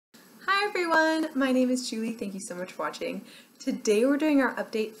Hi everyone, my name is Julie. Thank you so much for watching. Today we're doing our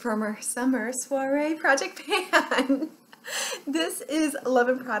update from our summer soiree project pan. This is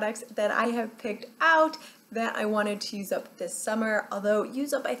 11 products that I have picked out that I wanted to use up this summer, although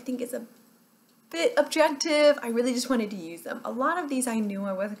use up I think is a bit objective. I really just wanted to use them. A lot of these I knew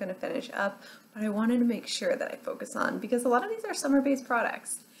I wasn't going to finish up, but I wanted to make sure that I focus on because a lot of these are summer-based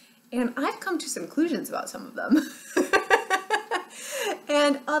products. And I've come to some conclusions about some of them.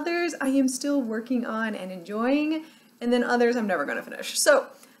 And others I am still working on and enjoying, and then others I'm never going to finish. So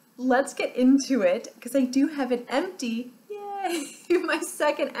let's get into it because I do have an empty, yay, my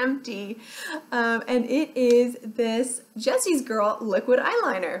second empty, and it is this Jesse's Girl liquid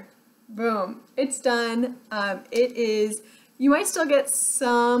eyeliner. Boom, it's done. It is, you might still get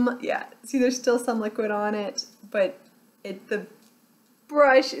some, yeah, see there's still some liquid on it, but the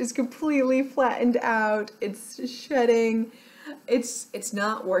brush is completely flattened out. It's shedding. It's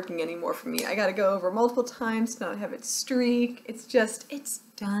not working anymore for me. I gotta go over multiple times to not have it streak. It's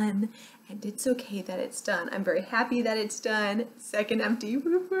done, and it's okay that it's done. I'm very happy that it's done. Second empty,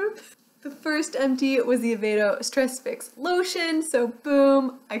 whoop whoop. The first empty was the Avedo Stress Fix Lotion, so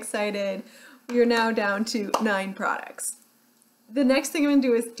boom, excited. We are now down to 9 products. The next thing I'm gonna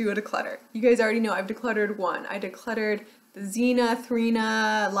do is do a declutter. You guys already know I've decluttered one. I decluttered the Zena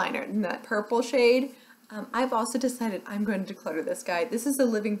Thrina liner in that purple shade. I've also decided I'm going to declutter this guy. This is the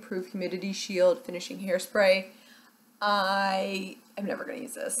Living Proof Humidity Shield Finishing Hairspray. I am never going to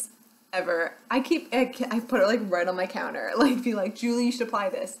use this, ever. I put it like right on my counter, like be like, Julie, you should apply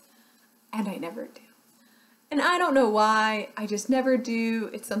this. And I never do. And I don't know why, I just never do.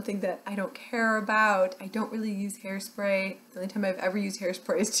 It's something that I don't care about. I don't really use hairspray. The only time I've ever used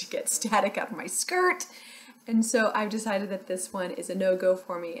hairspray is to get static out of my skirt. And so I've decided that this one is a no-go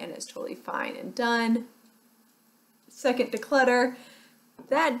for me and it's totally fine and done. Second declutter,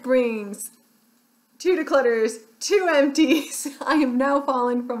 that brings 2 declutters, 2 empties. I am now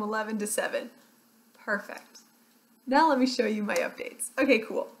fallen from 11 to 7. Perfect. Now let me show you my updates. Okay,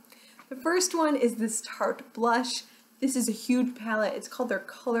 cool. The first one is this Tarte blush. This is a huge palette. It's called their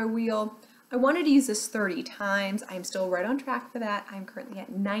Color Wheel. I wanted to use this 30 times. I'm still right on track for that. I'm currently at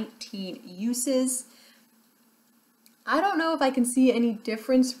 19 uses. I don't know if I can see any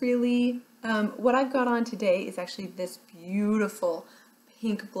difference really. What I've got on today is actually this beautiful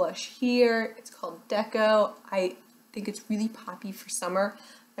pink blush here. It's called Deco. I think it's really poppy for summer.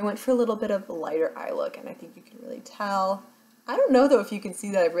 I went for a little bit of a lighter eye look and I think you can really tell. I don't know though if you can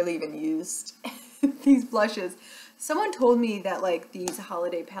see that I've really even used these blushes. Someone told me that like these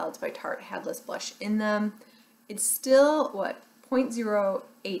holiday palettes by Tarte had less blush in them. It's still, what,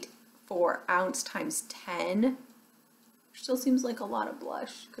 0.084 ounce times 10. Still seems like a lot of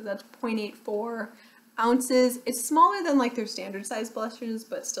blush because that's 0.84 ounces. It's smaller than like their standard size blushes,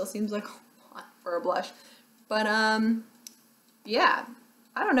 but still seems like a lot for a blush. But yeah,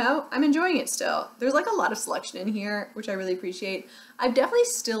 I don't know. I'm enjoying it still. There's like a lot of selection in here, which I really appreciate. I've definitely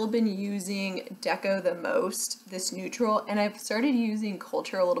still been using Deco the most, this neutral, and I've started using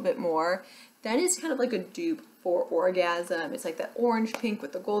Culture a little bit more. That is kind of like a dupe for Orgasm. It's like that orange pink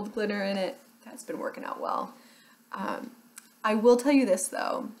with the gold glitter in it. That's been working out well. I will tell you this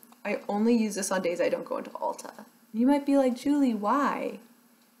though, I only use this on days I don't go into Ulta. You might be like, Julie, why?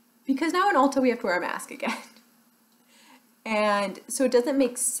 Because now in Ulta we have to wear a mask again. And so it doesn't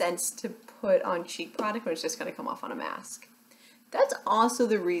make sense to put on cheek product when it's just going to come off on a mask. That's also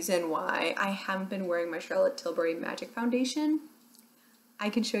the reason why I haven't been wearing my Charlotte Tilbury Magic Foundation.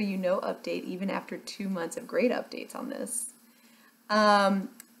 I can show you no update even after 2 months of great updates on this.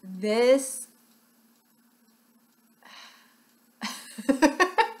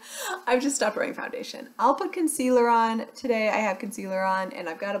 I've just stopped wearing foundation. I'll put concealer on today. I have concealer on and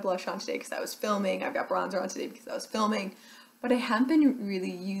I've got a blush on today because I was filming. I've got bronzer on today because I was filming, but I haven't been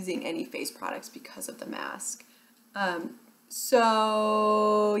really using any face products because of the mask.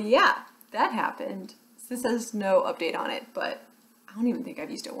 So yeah, that happened. This has no update on it, but I don't even think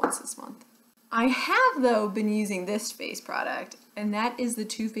I've used it once this month. I have though been using this face product, and that is the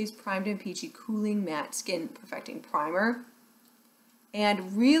Too Faced Primed and Peachy Cooling Matte Skin Perfecting Primer.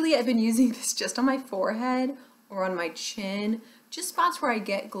 And really I've been using this just on my forehead or on my chin, just spots where I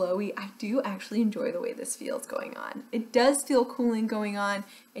get glowy. I do actually enjoy the way this feels going on. It does feel cooling going on,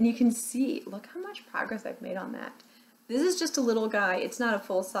 and you can see, look how much progress I've made on that. This is just a little guy, it's not a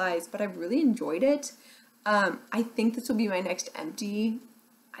full size, but I've really enjoyed it. I think this will be my next empty.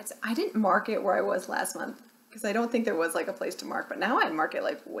 I didn't mark it where I was last month because I don't think there was like a place to mark, but now I mark it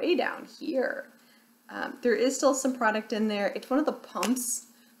like way down here. There is still some product in there. It's one of the pumps,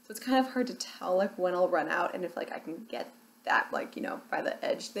 so it's kind of hard to tell like when I'll run out and if like I can get that, like, you know, by the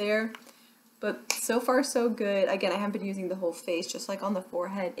edge there. But so far so good. Again, I haven't been using the whole face, just like on the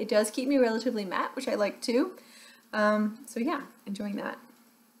forehead. It does keep me relatively matte, which I like too. So yeah, enjoying that.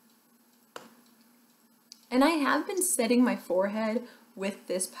 And I have been setting my forehead with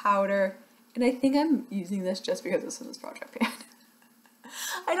this powder, and I think I'm using this just because this is this project pan.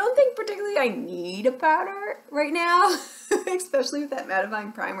 I don't think particularly I need a powder right now, especially with that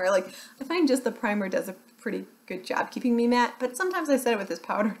mattifying primer. Like, I find just the primer does a pretty good job keeping me matte, but sometimes I set it with this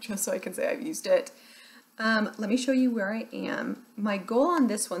powder just so I can say I've used it. Let me show you where I am. My goal on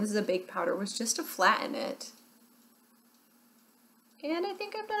this one, this is a baked powder, was just to flatten it. And I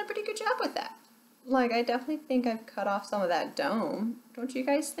think I've done a pretty good job with that. Like, I definitely think I've cut off some of that dome. Don't you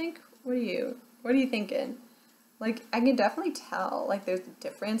guys think? What are you thinking? Like, I can definitely tell, like, there's a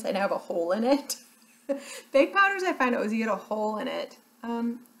difference. I now have a hole in it. Baked powders, I find always you get a hole in it. I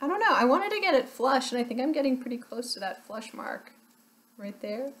don't know. I wanted to get it flush, and I think I'm getting pretty close to that flush mark right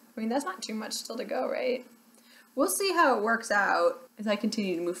there. I mean, that's not too much still to go, right? We'll see how it works out as I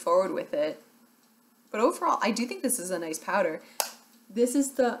continue to move forward with it. But overall, I do think this is a nice powder. This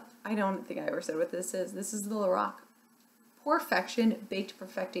is the, I don't think I ever said what this is. This is the Lorac Perfection Baked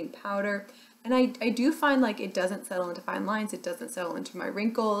Perfecting Powder. And I do find, like, it doesn't settle into fine lines. It doesn't settle into my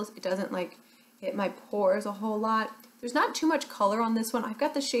wrinkles. It doesn't, like, hit my pores a whole lot. There's not too much color on this one. I've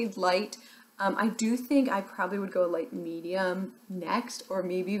got the shade light. I do think I probably would go light medium next, or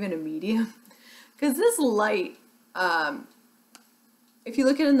maybe even a medium. Because this light, if you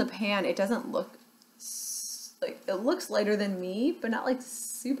look at it in the pan, it doesn't look, like, it looks lighter than me, but not, like,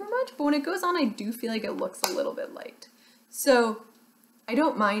 super much. But when it goes on, I do feel like it looks a little bit light. So I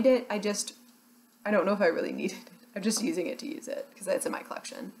don't mind it. I don't know if I really needed it. I'm just using it to use it because it's in my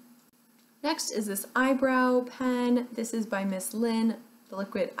collection. Next is this eyebrow pen. This is by Miss Lynn, the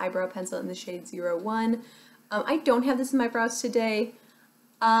liquid eyebrow pencil in the shade 01. I don't have this in my brows today.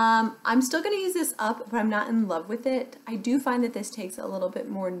 I'm still going to use this up, but I'm not in love with it. I do find that this takes a little bit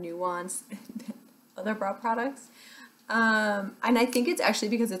more nuance than other brow products. And I think it's actually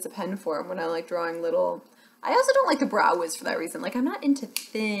because it's a pen form when I like drawing little... I also don't like the brow wiz for that reason. Like, I'm not into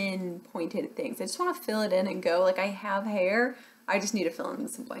thin, pointed things. I just want to fill it in and go. Like, I have hair. I just need to fill in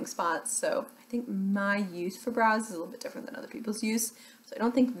some blank spots. So I think my use for brows is a little bit different than other people's use. So I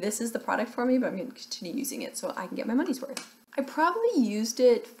don't think this is the product for me, but I'm going to continue using it so I can get my money's worth. I probably used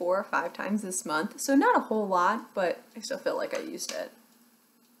it 4 or 5 times this month. So not a whole lot, but I still feel like I used it.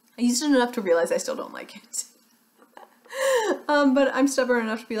 I used it enough to realize I still don't like it. But I'm stubborn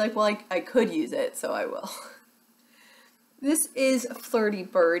enough to be like, well, I could use it, so I will. This is Flirty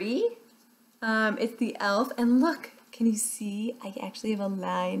Birdie. It's the e.l.f. And look, can you see? I actually have a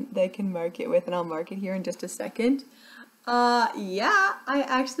line that I can mark it with, and I'll mark it here in just a second. Yeah, I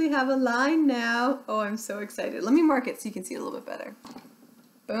actually have a line now. Oh, I'm so excited. Let me mark it so you can see it a little bit better.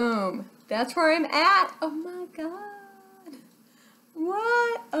 Boom. That's where I'm at. Oh my God.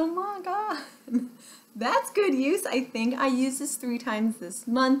 What? Oh my God. That's good use, I think. I use this 3 times this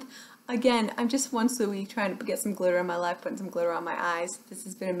month. Again, I'm just once a week trying to get some glitter on my life, putting some glitter on my eyes. This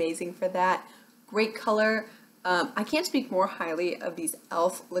has been amazing for that. Great color. I can't speak more highly of these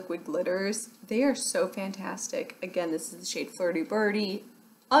e.l.f. liquid glitters. They are so fantastic. Again, this is the shade Flirty Birdie.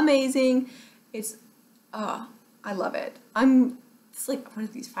 Amazing. It's, I love it. It's like, what are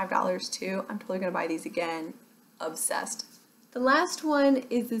these, $5 too? I'm totally gonna buy these again. Obsessed. The last one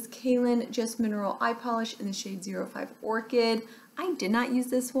is this Kaylin Just Mineral Eye Polish in the shade 05 Orchid. I did not use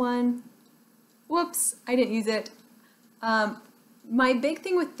this one. Whoops, I didn't use it. My big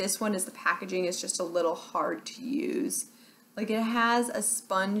thing with this one is the packaging is just a little hard to use. Like, it has a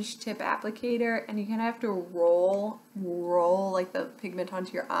sponge tip applicator, and you kind of have to roll like the pigment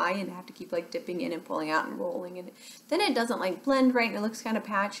onto your eye, and have to keep like dipping in and pulling out and rolling, and then it doesn't like blend right, and it looks kind of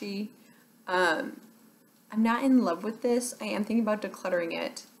patchy. I'm not in love with this. I am thinking about decluttering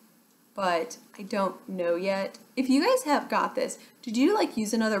it, but I don't know yet. If you guys have got this, did you like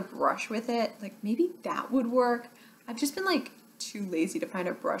use another brush with it? Like, maybe that would work. I've just been like too lazy to find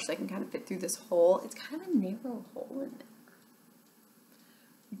a brush that can kind of fit through this hole. It's kind of a narrow hole in there.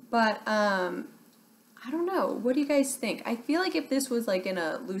 But I don't know. What do you guys think? I feel like if this was like in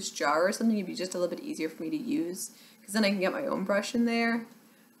a loose jar or something, it'd be just a little bit easier for me to use, because then I can get my own brush in there.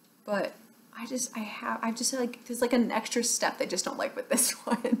 But I just like, there's like an extra step I just don't like with this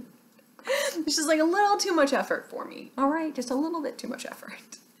one. It's just like a little too much effort for me. All right, just a little bit too much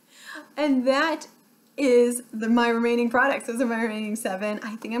effort. And that is my remaining products. Those are my remaining 7.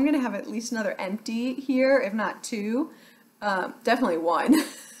 I think I'm gonna have at least another empty here, if not 2. Definitely 1.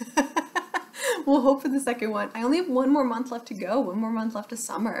 We'll hope for the second one. I only have 1 more month left to go, 1 more month left of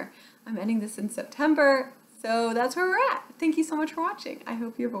summer. I'm ending this in September. So that's where we're at. Thank you so much for watching. I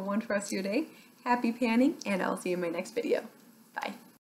hope you have a wonderful rest of your day. Happy panning, and I'll see you in my next video. Bye.